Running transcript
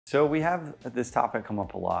So we have this topic come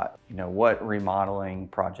up a lot. What remodeling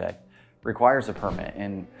project requires a permit?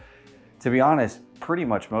 And to be honest, pretty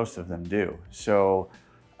much most of them do. So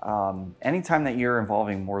anytime that you're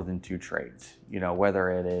involving more than two trades, whether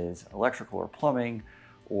it is electrical or plumbing,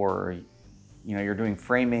 or you're doing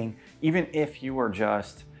framing, even if you are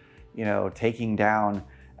just taking down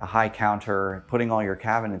a high counter, putting all your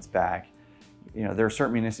cabinets back, there are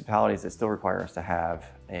certain municipalities that still require us to have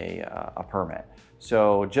a permit.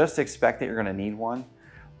 So just expect that you're going to need one,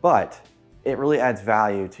 but it really adds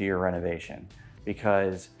value to your renovation,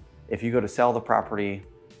 because if you go to sell the property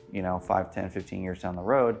 5, 10, 15 years down the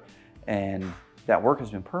road and that work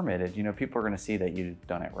has been permitted, people are going to see that you've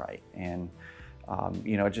done it right. And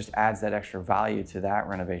it just adds that extra value to that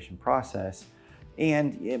renovation process,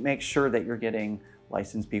 and it makes sure that you're getting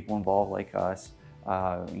licensed people involved like us.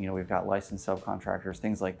 We've got licensed subcontractors,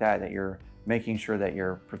 things like that, that you're making sure that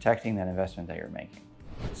you're protecting that investment that you're making.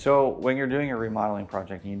 So when you're doing a remodeling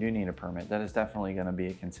project and you do need a permit, that is definitely going to be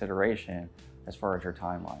a consideration as far as your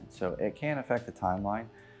timeline. So it can affect the timeline.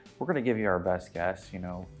 We're going to give you our best guess,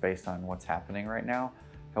 based on what's happening right now.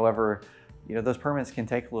 However, those permits can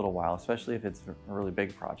take a little while, especially if it's a really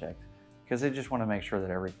big project, because they just want to make sure that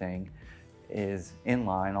everything is in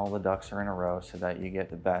line, all the ducks are in a row, so that you get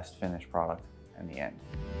the best finished product in the end.